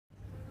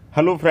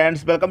Hello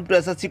friends, welcome to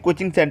SSC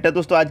coaching centre.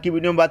 दोस्तों आज की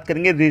वीडियो में बात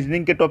करेंगे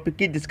रीजनिंग के टॉपिक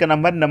की, जिसका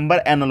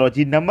नंबर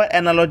एनालॉजी। नंबर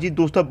एनालॉजी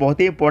दोस्तों बहुत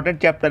ही इंपॉर्टेंट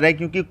चैप्टर है,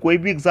 क्योंकि कोई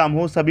भी एग्जाम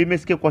हो सभी में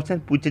इसके क्वेश्चन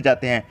पूछे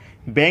जाते हैं।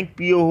 बैंक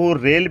पीओ हो,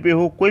 रेलवे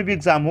हो, कोई भी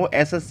एग्जाम हो,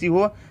 एसएससी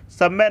हो,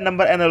 सब में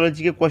नंबर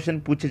एनालॉजी के क्वेश्चन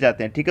पूछे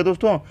जाते हैं। ठीक है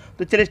दोस्तों,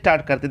 तो चलिए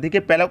स्टार्ट करते हैं।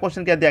 देखिए पहला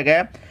क्वेश्चन क्या दिया गया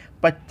है,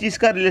 25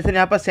 का रिलेशन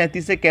यहाँ पर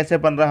 37 से कैसे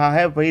बन रहा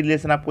है, वही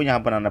रिलेशन आपको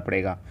यहाँ बनाना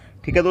पड़ेगा।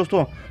 ठीक है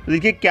दोस्तों, तो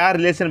देखिए क्या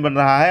रिलेशन बन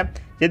रहा है।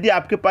 यदि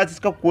आपके पास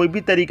इसका कोई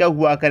भी तरीका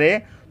हुआ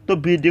करे तो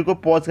वीडियो को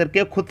पॉज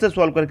करके खुद से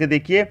सॉल्व करके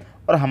देखिए,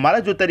 और हमारा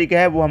जो तरीका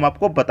है वो हम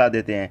आपको बता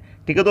देते हैं।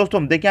 ठीक है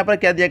दोस्तों, देखिए यहाँ पर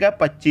क्या दिया गया,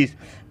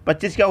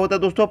 25 क्या होता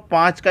है दोस्तों,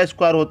 5 का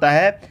स्क्वायर होता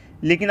है।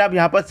 लेकिन आप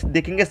यहाँ पर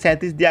देखेंगे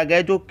 37 दिया गया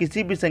है, जो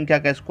किसी भी संख्या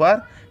का स्क्वायर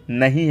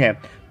नहीं है।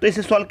 तो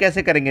इसे सॉल्व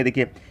कैसे करेंगे,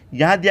 देखिए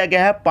यहाँ दिया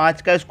गया है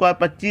 5 का स्क्वायर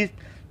 25,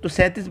 तो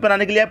 37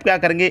 बनाने के लिए आप क्या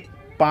करेंगे,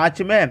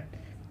 5 में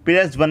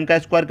 +1 का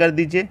स्क्वायर कर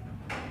दीजिए।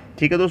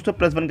 ठीक है दोस्तों,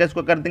 +1 का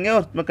स्क्वायर कर देंगे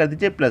और उसमें कर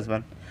दीजिए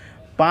 +1।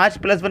 5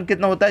 + 1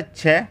 कितना होता है,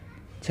 6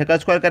 का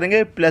स्क्वायर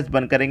करेंगे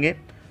 +1 करेंगे,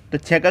 तो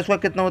 6 का स्क्वायर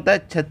कितना होता है,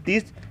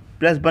 36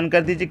 +1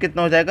 कर दीजिए,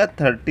 कितना हो जाएगा,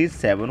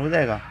 37 हो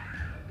जाएगा।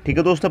 ठीक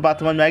है दोस्तों, बात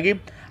समझ में आएगी।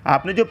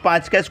 आपने जो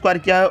 5 का स्क्वायर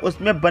किया है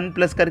उसमें 1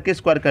 प्लस करके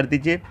स्क्वायर कर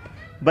दीजिए,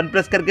 1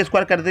 प्लस करके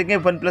स्क्वायर कर देंगे,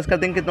 1 प्लस कर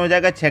देंगे कितना हो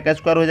जाएगा, 6 का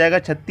स्क्वायर हो जाएगा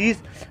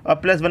 36, और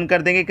 +1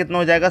 कर देंगे कितना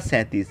हो जाएगा,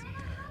 37।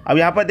 अब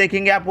यहाँ पर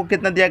देखेंगे आपको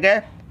कितना दिया गया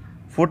है,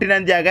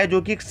 49 दिया गया है,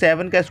 जो कि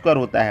 7 का स्क्वायर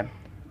होता है।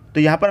 तो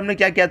यहाँ पर हमने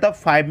क्या किया था,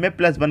 5 में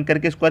 +1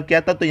 करके स्क्वायर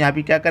किया था, तो यहाँ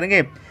भी क्या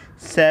करेंगे,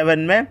 7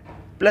 में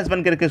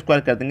 +1 करके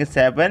स्क्वायर कर देंगे,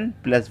 7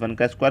 + 1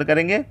 का स्क्वायर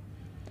करेंगे,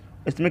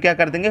 इसमें क्या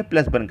कर देंगे,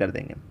 +1 कर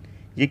देंगे।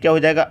 ये क्या हो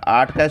जाएगा,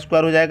 8 का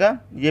स्क्वायर हो जाएगा,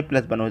 ये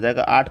 +1 हो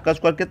जाएगा। 8 का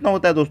स्क्वायर कितना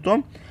होता है दोस्तों,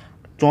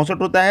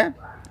 64 होता है,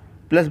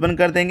 +1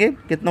 कर देंगे,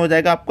 कितना हो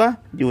जाएगा आपका,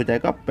 ये हो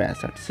जाएगा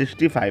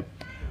 65।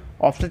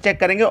 ऑप्शन चेक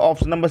करेंगे,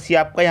 ऑप्शन नंबर सी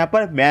आपका यहाँ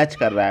पर मैच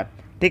कर रहा है।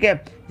 ठीक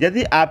है,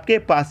 यदि आपके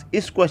पास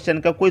इस क्वेश्चन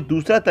का कोई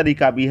दूसरा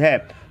तरीका भी है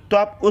तो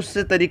आप उस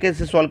तरीके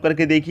से सॉल्व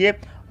करके देखिए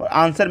और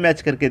आंसर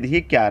मैच करके देखिए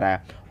क्या आ रहा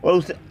है, और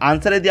उस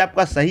आंसर यदि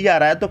आपका सही आ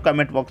रहा है तो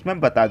कमेंट बॉक्स में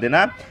बता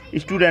देना,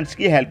 स्टूडेंट्स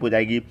की हेल्प हो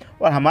जाएगी।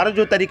 और हमारा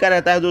जो तरीका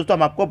रहता है दोस्तों,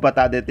 हम आपको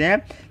बता देते हैं।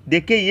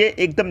 देखिए ये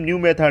एकदम न्यू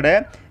मेथड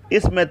है,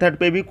 इस मेथड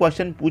पे भी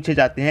क्वेश्चन पूछे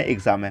जाते हैं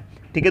एग्जाम में।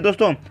 ठीक है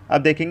दोस्तों,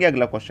 अब देखेंगे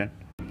अगला क्वेश्चन।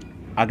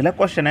 अगला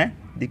क्वेश्चन है,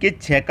 देखिए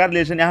 6 का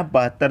रिलेशन यहाँ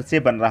 72 से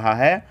बन रहा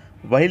है,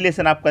 वही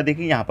रिलेशन आपका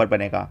देखिए यहाँ पर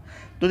बनेगा।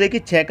 तो देखिए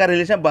 6 का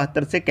रिलेशन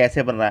 72 से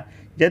कैसे बन रहा है,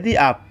 यदि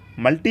आप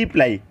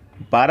मल्टीप्लाई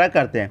 12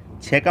 करते हैं,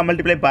 6 का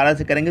मल्टीप्लाई 12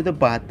 से करेंगे तो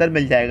 72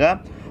 मिल जाएगा,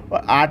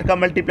 और 8 का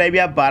मल्टीप्लाई भी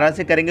आप 12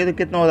 से करेंगे तो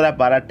कितना हो रहा है,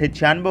 12 × 8 =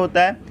 96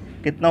 होता है,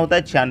 कितना होता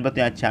है 96, तो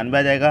यहाँ 96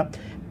 आ जाएगा।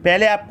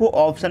 पहले आपको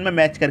ऑप्शन में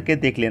मैच करके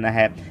देख लेना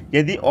है।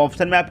 यदि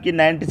ऑप्शन में आपकी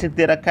 96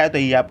 दे रखा है तो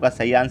ये आपका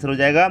सही आंसर हो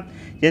जाएगा।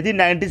 यदि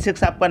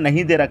 96 आपका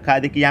नहीं दे रखा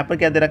है, देखिए यहाँ पर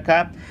क्या दे रखा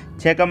है,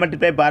 6 का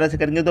मल्टीप्लाई 12 से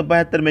करेंगे तो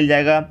 72 मिल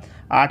जाएगा,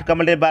 8 का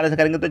मल्टीप्लाई 12 से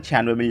करेंगे तो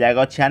 96 मिल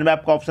जाएगा, और 96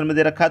 आपका ऑप्शन में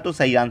दे रखा है तो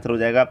सही आंसर हो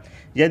जाएगा।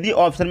 यदि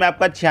ऑप्शन में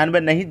आपका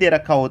 96 नहीं दे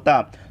रखा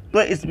होता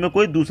तो इसमें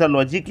कोई दूसरा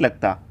लॉजिक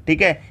लगता।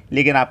 ठीक है,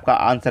 लेकिन आपका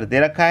आंसर दे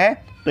रखा है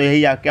तो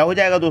यही क्या हो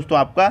जाएगा दोस्तों,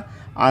 आपका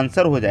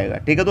आंसर हो जाएगा।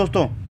 ठीक है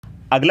दोस्तों,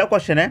 अगला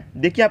क्वेश्चन है,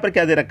 देखिए यहाँ पर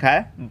क्या दे रखा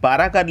है,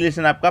 12 का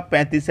रिलेशन आपका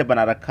 35 से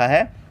बना रखा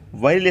है,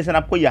 वही रिलेशन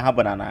आपको यहाँ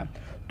बनाना है।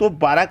 तो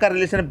 12 का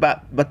रिलेशन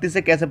 32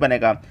 से कैसे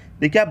बनेगा,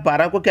 देखिए आप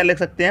 12 को क्या लिख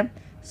सकते हैं,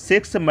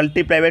 6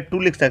 ×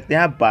 2 लिख सकते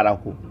हैं आप 12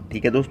 को।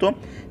 ठीक है दोस्तों,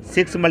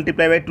 6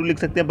 × 2 लिख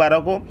सकते हैं 12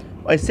 को,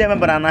 और इससे हमें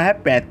बनाना है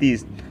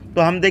 35।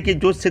 तो हम देखिए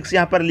जो 6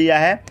 यहाँ पर लिया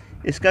है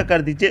इसका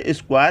कर दीजिए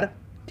स्क्वायर।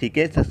 ठीक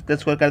है, 6 का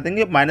स्क्वायर कर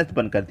देंगे,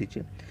 -1 कर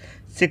दीजिए।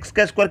 6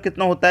 का स्क्वायर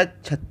कितना होता है,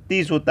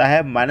 36 होता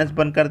है,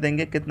 -1 कर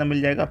देंगे, कितना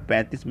मिल जाएगा,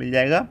 35 मिल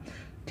जाएगा।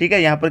 ठीक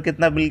है, यहाँ पर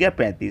कितना मिल गया,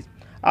 35।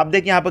 अब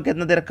देखिए यहाँ पर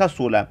कितना दे रखा,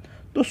 16।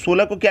 तो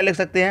 16 को क्या लिख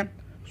सकते हैं,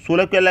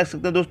 16 को क्या लिख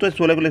सकते हैं दोस्तों,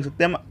 16 को लिख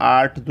सकते हैं हम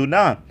 8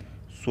 दूना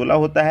 16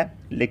 होता है,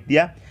 लिख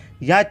दिया।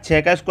 यहाँ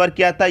 6 का स्क्वायर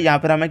किया था, यहाँ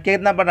पर हमें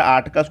कितना पड़ा,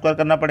 8 का स्क्वायर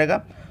करना पड़ेगा,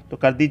 तो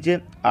कर दीजिए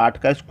 8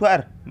 का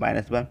स्क्वायर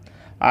 -1।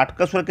 8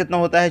 का स्क्वायर कितना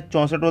होता है,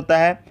 64 होता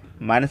है,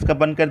 माइनस का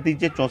 1 कर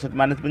दीजिए, 64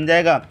 माइनस बन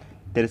जाएगा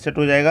 63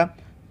 हो जाएगा।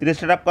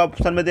 63 आपका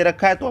ऑप्शन में दे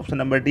रखा है, तो ऑप्शन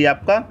नंबर डी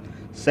आपका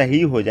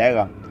सही हो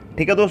जाएगा।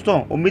 ठीक है दोस्तों,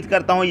 उम्मीद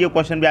करता हूँ ये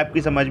क्वेश्चन भी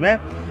आपकी समझ में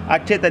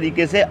अच्छे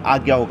तरीके से आ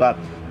गया होगा।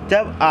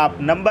 जब आप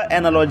नंबर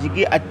एनालॉजी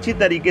की अच्छी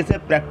तरीके से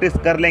प्रैक्टिस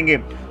कर लेंगे,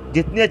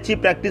 जितनी अच्छी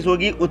प्रैक्टिस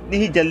होगी उतनी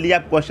ही जल्दी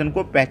आप क्वेश्चन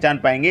को पहचान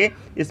पाएंगे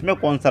इसमें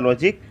कौन सा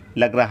लॉजिक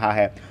लग रहा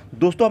है।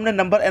 दोस्तों हमने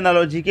नंबर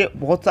एनालॉजी के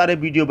बहुत सारे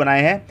वीडियो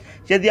बनाए हैं,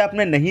 यदि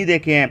आपने नहीं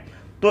देखे हैं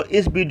तो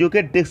इस वीडियो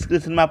के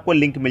डिस्क्रिप्शन में आपको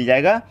लिंक मिल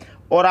जाएगा,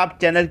 और आप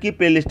चैनल की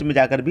प्लेलिस्ट में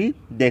जाकर भी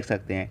देख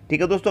सकते हैं।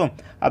 ठीक है दोस्तों,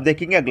 अब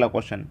देखेंगे अगला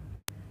क्वेश्चन।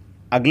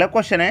 अगला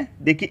क्वेश्चन है,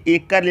 देखिए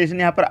 1 का रिलेशन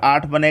यहाँ पर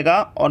 8 बनेगा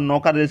और 9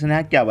 का रिलेशन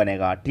यहाँ क्या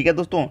बनेगा। ठीक है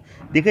दोस्तों,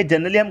 देखिए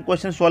जनरली हम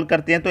क्वेश्चन सॉल्व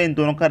करते हैं तो इन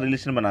दोनों का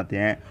रिलेशन बनाते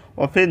हैं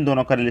और फिर इन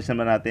दोनों का रिलेशन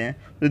बनाते हैं।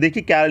 तो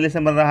देखिए क्या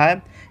रिलेशन बन रहा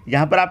है,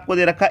 यहाँ पर आपको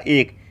दे रखा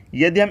 1,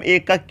 यदि हम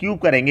 1 का क्यूब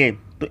करेंगे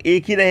तो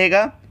 1 ही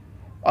रहेगा,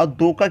 और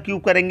 2 का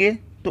क्यूब करेंगे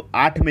तो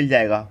 8 मिल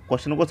जाएगा।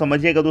 क्वेश्चन को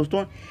समझिएगा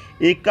दोस्तों,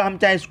 1 का हम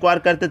चाहे स्क्वायर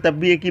करते तब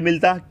भी 1 ही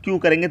मिलता, क्यू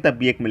करेंगे तब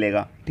भी 1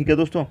 मिलेगा। ठीक है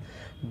दोस्तों,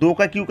 2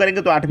 का क्यू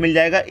करेंगे तो 8 मिल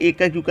जाएगा, 1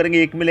 का क्यू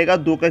करेंगे 1 मिलेगा,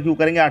 2 का क्यू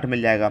करेंगे 8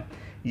 मिल जाएगा।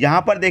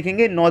 यहाँ पर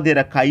देखेंगे 9 दे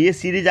रखा है, ये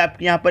सीरीज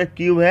आपकी यहाँ पर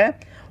क्यूब है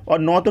और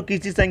 9 तो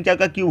किसी संख्या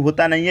का क्यूब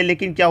होता नहीं है,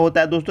 लेकिन क्या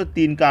होता है दोस्तों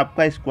 3 का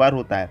आपका स्क्वायर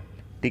होता है।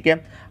 ठीक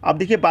है, अब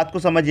देखिए बात को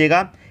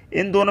समझिएगा,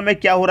 इन दोनों में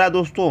क्या हो रहा है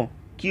दोस्तों,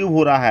 क्यूब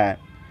हो रहा है।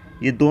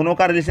 ये दोनों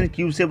का रिलेशन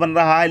क्यूब से बन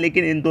रहा है,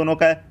 लेकिन इन दोनों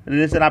का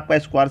रिलेशन आपका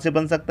स्क्वायर से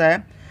बन सकता है।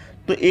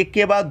 तो 1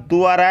 के बाद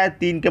 2 आ रहा है,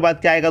 3 के बाद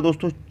क्या आएगा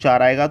दोस्तों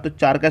 4 आएगा, तो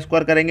 4 का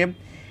स्क्वायर करेंगे।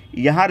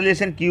 यहाँ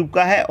रिलेशन क्यूब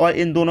का है और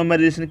इन दोनों में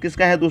रिलेशन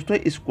किसका है दोस्तों,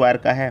 स्क्वायर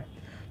का है।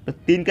 तो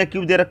 3 का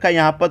क्यूब दे रखा है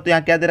यहाँ पर, तो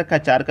यहाँ क्या दे रखा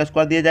है 4 का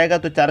स्क्वायर दिया जाएगा।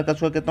 तो 4 का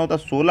स्क्वायर कितना होता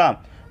है 16।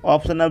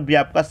 ऑप्शन नंबर भी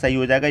आपका सही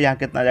हो जाएगा, यहाँ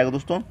कितना आ जाएगा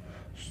दोस्तों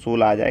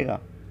 16 आ जाएगा।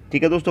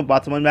 ठीक है दोस्तों,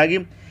 बात समझ में आ गई।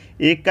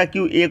 1 का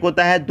क्यूब 1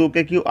 होता है, 2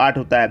 का क्यूब 8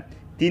 होता है,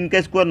 3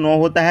 का स्क्वायर 9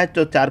 होता है,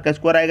 तो 4 का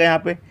स्क्वायर आएगा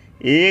यहाँ पे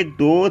 1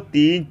 2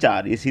 3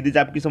 4। ये सीरीज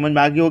आपकी समझ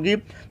में आ गई होगी।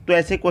 तो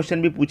ऐसे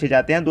क्वेश्चन भी पूछे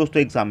जाते हैं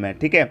दोस्तों एग्जाम में।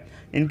 ठीक है,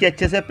 इनकी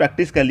अच्छे से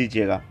प्रैक्टिस कर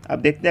लीजिएगा।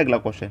 अब देखते हैं अगला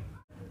क्वेश्चन।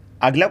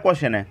 अगला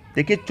क्वेश्चन है,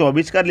 देखिए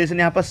 24 का रिलेशन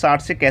यहाँ पर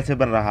 60 से कैसे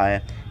बन रहा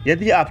है।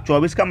 यदि आप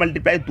 24 का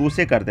मल्टीप्लाई 2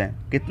 से कर दें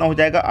कितना हो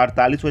जाएगा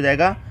 48 हो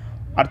जाएगा।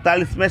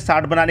 48 में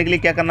 60 बनाने के लिए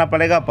क्या करना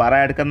पड़ेगा 12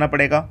 ऐड करना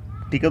पड़ेगा।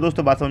 ठीक है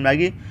दोस्तों, बात समझ में आ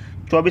गई।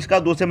 24 का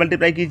 2 से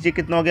मल्टीप्लाई कीजिए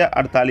कितना हो गया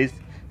 48।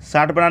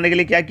 60 बनाने के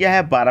लिए क्या किया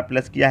है 12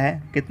 प्लस किया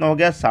है, कितना हो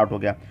गया 60 हो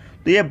गया।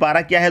 तो ये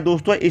 12 क्या है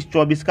दोस्तों, इस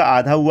 24 का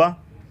आधा हुआ।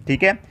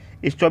 ठीक है,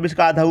 इस 24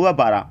 का आधा हुआ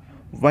 12।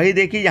 वही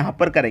देखिए यहाँ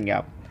पर करेंगे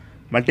आप,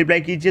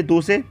 मल्टीप्लाई कीजिए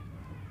 2 से,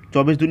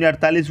 24 दूनी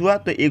 48 हुआ,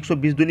 तो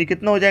 120 दूनी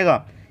कितना हो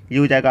जाएगा, ये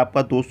हो जाएगा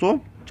आपका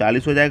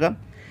 240 हो जाएगा।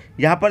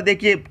 यहाँ पर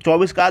देखिए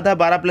 24 का आधा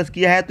 12 प्लस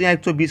किया है, तो यहाँ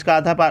 120 का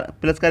आधा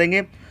प्लस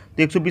करेंगे,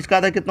 तो 120 का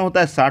आधा कितना होता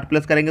है 60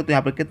 प्लस करेंगे, तो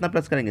यहाँ पर कितना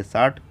प्लस करेंगे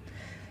 60।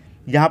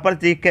 यहाँ पर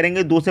चेक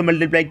करेंगे 2 से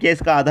मल्टीप्लाई किया,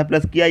 इसका आधा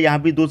प्लस किया,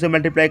 यहाँ भी 2 से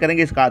मल्टीप्लाई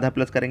करेंगे, इसका आधा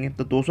प्लस करेंगे,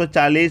 तो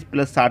 240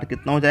 प्लस 60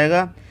 कितना हो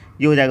जाएगा,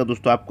 ये हो जाएगा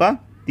दोस्तों आपका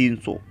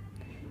 300।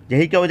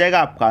 यही क्या हो जाएगा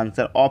आपका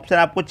आंसर। ऑप्शन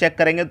आपको चेक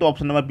करेंगे तो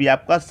ऑप्शन नंबर बी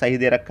आपका सही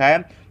दे रखा है,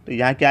 तो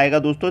यहाँ क्या आएगा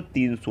दोस्तों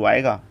 300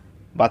 आएगा।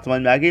 बात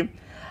समझ में आ गई।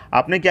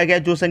 आपने क्या किया,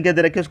 जो संख्या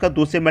दे रखी है उसका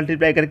 2 से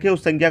मल्टीप्लाई करके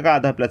उस संख्या का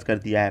आधा प्लस कर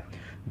दिया है,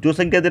 जो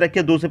संख्या दे रखी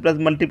है 2 से प्लस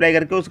मल्टीप्लाई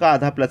करके उसका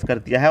आधा प्लस कर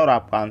दिया है और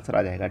आपका आंसर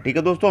आ जाएगा। ठीक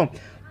है दोस्तों,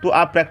 तो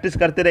आप प्रैक्टिस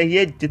करते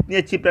रहिए, जितनी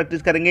अच्छी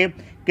प्रैक्टिस करेंगे,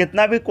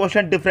 कितना भी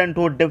क्वेश्चन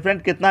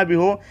डिफरेंट कितना भी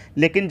हो,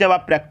 लेकिन जब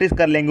आप प्रैक्टिस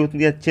कर लेंगे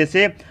उतनी अच्छे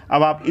से,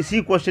 अब आप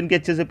इसी क्वेश्चन की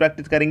अच्छे से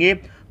प्रैक्टिस करेंगे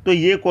तो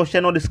ये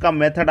क्वेश्चन और इसका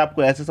मेथड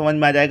आपको ऐसे समझ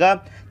में आ जाएगा।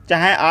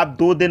 चाहे आप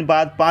 2 दिन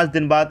बाद, 5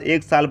 दिन बाद,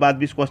 1 साल बाद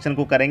भी इस क्वेश्चन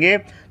को करेंगे,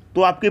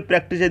 तो आपकी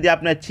प्रैक्टिस यदि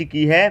आपने अच्छी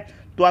की है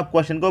तो आप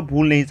क्वेश्चन को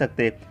भूल नहीं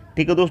सकते।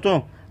 ठीक है दोस्तों,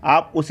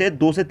 आप उसे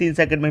 2 से 3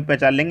 सेकंड में ही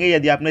पहचान लेंगे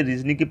यदि आपने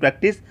रीजनिंग की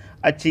प्रैक्टिस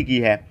अच्छी की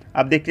है।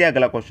 अब देखते हैं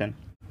अगला क्वेश्चन।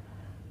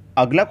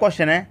 अगला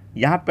क्वेश्चन है,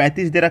 यहाँ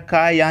 35 दे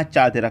रखा है, यहाँ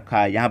 4 दे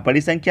रखा है, यहाँ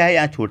बड़ी संख्या है,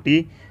 यहाँ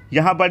छोटी,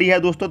 यहाँ बड़ी है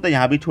दोस्तों तो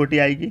यहाँ भी छोटी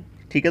आएगी।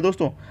 ठीक है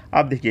दोस्तों,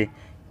 अब देखिए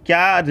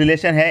क्या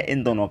रिलेशन है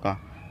इन दोनों का।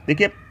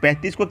 देखिए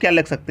 35 को क्या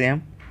लिख सकते हैं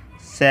हम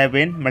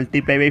 7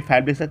 मल्टीप्लाई बाई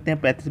 5 लिख सकते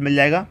हैं, 35 मिल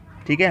जाएगा।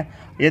 ठीक है,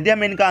 यदि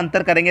हम इनका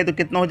अंतर करेंगे तो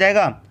कितना हो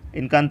जाएगा,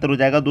 इनका अंतर हो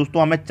जाएगा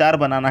दोस्तों, हमें 4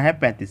 बनाना है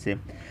 35 से।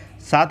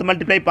 7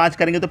 मल्टीप्लाई 5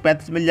 करेंगे तो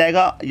 35 मिल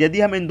जाएगा।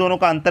 यदि हम इन दोनों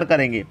का अंतर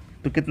करेंगे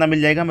तो कितना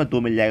मिल जाएगा, हमें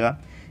 2 मिल जाएगा।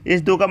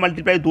 इस 2 का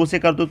मल्टीप्लाई 2 से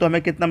कर दो तो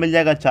हमें कितना मिल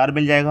जाएगा 4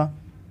 मिल जाएगा।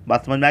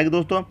 बात समझ में आ गई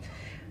दोस्तों।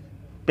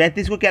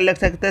 35 को क्या लिख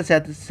सकते हैं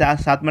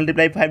 7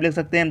 मल्टीप्लाई 5 लिख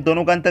सकते हैं,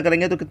 दोनों का अंतर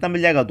करेंगे तो कितना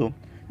मिल जाएगा 2।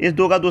 इस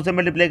 2 का 2 से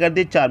मल्टीप्लाई कर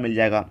दिए 4 मिल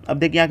जाएगा। अब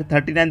देखिए यहाँ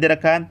 39 दे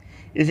रखा है,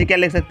 इसे क्या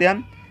लिख सकते हैं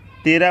हम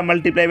 13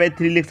 मल्टीप्लाई बाई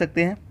 3 लिख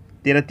सकते हैं,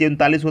 13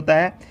 39 होता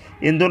है।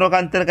 इन दोनों का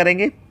अंतर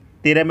करेंगे,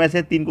 13 में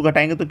से 3 को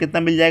घटाएंगे तो कितना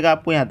मिल जाएगा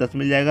आपको, यहाँ 10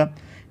 मिल जाएगा।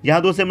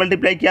 यहाँ 2 से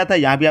मल्टीप्लाई किया था,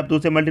 यहाँ भी आप 2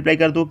 से मल्टीप्लाई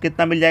कर दो,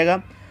 कितना मिल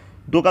जाएगा,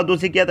 2 का 2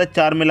 से किया था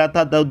 4 मिला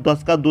था,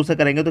 10 का 2 से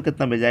करेंगे तो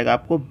कितना मिल जाएगा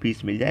आपको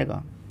 20 मिल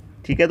जाएगा।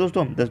 ठीक है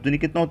दोस्तों, 10 दूनी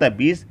कितना होता है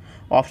 20।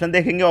 ऑप्शन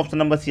देखेंगे, ऑप्शन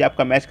नंबर सी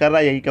आपका मैच कर रहा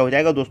है, यही क्या हो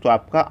जाएगा दोस्तों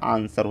आपका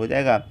आंसर हो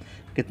जाएगा।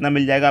 कितना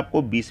मिल जाएगा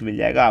आपको 20 मिल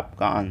जाएगा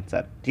आपका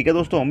आंसर। ठीक है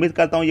दोस्तों, उम्मीद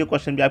करता हूँ ये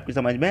क्वेश्चन भी आपकी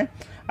समझ में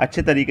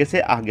अच्छे तरीके से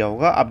आ गया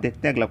होगा। अब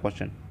देखते हैं अगला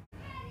क्वेश्चन।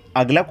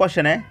 अगला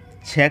क्वेश्चन है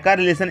 6 का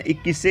रिलेशन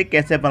 21 से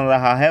कैसे बन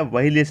रहा है,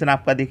 वही रिलेशन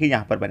आपका देखिए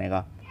यहाँ पर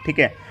बनेगा। ठीक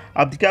है,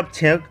 अब देखिए आप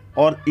 6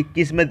 और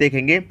 21 में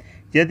देखेंगे,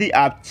 यदि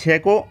आप 6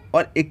 को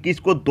और 21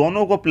 को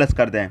दोनों को प्लस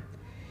कर दें,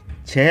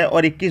 6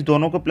 और 21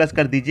 दोनों को प्लस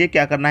कर दीजिए,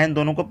 क्या करना है इन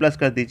दोनों को प्लस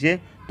कर दीजिए,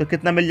 तो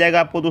कितना मिल जाएगा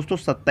आपको दोस्तों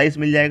 27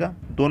 मिल जाएगा।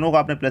 दोनों को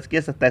आपने प्लस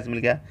किया 27 मिल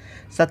गया।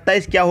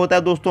 27 क्या होता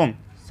है दोस्तों,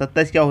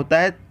 27 क्या होता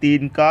है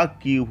 3 का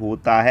क्यूब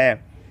होता है।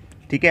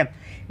 ठीक है,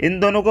 इन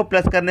दोनों को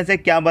प्लस करने से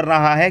क्या बन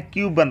रहा है,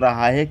 क्यूब बन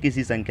रहा है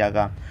किसी संख्या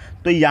का।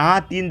 तो यहाँ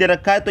 3 दे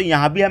रखा है, तो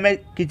यहाँ भी हमें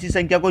किसी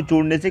संख्या को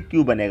जोड़ने से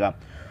क्यूब बनेगा।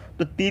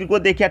 तो 3 को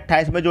देखिए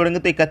 28 में जोड़ेंगे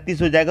तो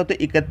 31 हो जाएगा, तो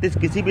 31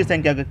 किसी भी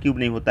संख्या का क्यूब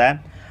नहीं होता है।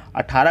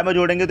 18 में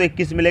जोड़ेंगे तो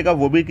 21 मिलेगा,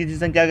 वो भी किसी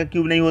संख्या का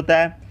क्यूब नहीं होता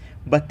है।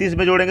 32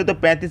 में जोड़ेंगे तो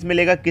 35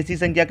 मिलेगा, किसी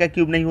संख्या का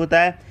क्यूब नहीं होता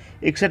है।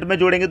 61 में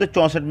जोड़ेंगे तो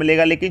 64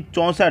 मिलेगा, लेकिन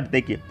 64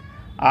 देखिए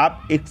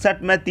आप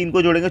 61 में 3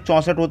 को जोड़ेंगे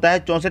 64 होता है।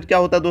 64 क्या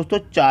होता है दोस्तों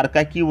 4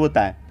 का क्यूब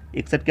होता है।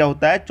 61 क्या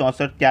होता है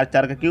 64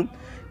 4 का क्यूब।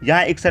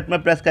 यहाँ 61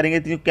 में प्लस करेंगे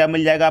तो क्या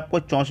मिल जाएगा आपको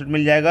 64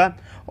 मिल जाएगा,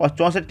 और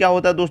 64 क्या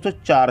होता है दोस्तों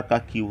 4 का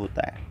क्यूब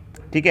होता है।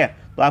 ठीक है,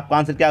 तो आपका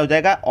आंसर क्या हो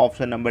जाएगा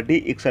ऑप्शन नंबर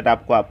डी 61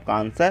 आपको आपका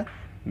आंसर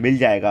मिल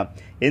जाएगा।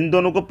 इन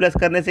दोनों को प्लस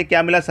करने से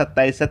क्या मिला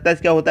 27,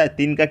 27 क्या होता है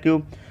 3 का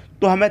क्यूब।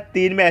 तो हमें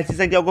 3 में ऐसी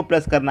संख्या को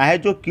प्लस करना है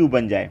जो क्यूब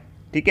बन जाए,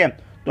 ठीक है।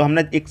 तो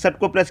हमने 61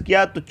 को प्लस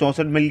किया तो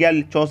 64 मिल गया।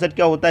 64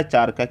 क्या होता है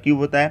 4 का क्यूब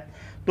होता है।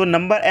 तो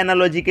नंबर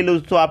एनालॉजी के लिए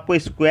दोस्तों आपको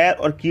स्क्वायर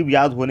और क्यूब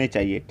याद होने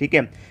चाहिए, ठीक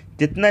है।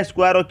 जितना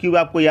स्क्वायर और क्यूब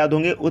आपको याद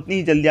होंगे उतनी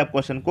ही जल्दी आप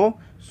क्वेश्चन को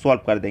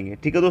सॉल्व कर देंगे,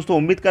 ठीक है दोस्तों।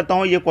 उम्मीद करता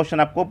हूँ ये क्वेश्चन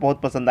आपको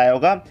बहुत पसंद आया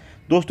होगा।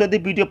 दोस्तों यदि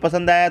वीडियो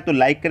पसंद आया तो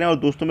लाइक करें और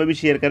दोस्तों में भी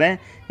शेयर करें।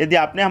 यदि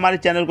आपने हमारे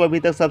चैनल को अभी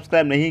तक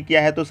सब्सक्राइब नहीं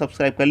किया है तो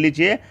सब्सक्राइब कर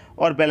लीजिए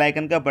और बेल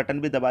आइकन का बटन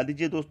भी दबा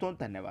दीजिए दोस्तों।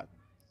 धन्यवाद।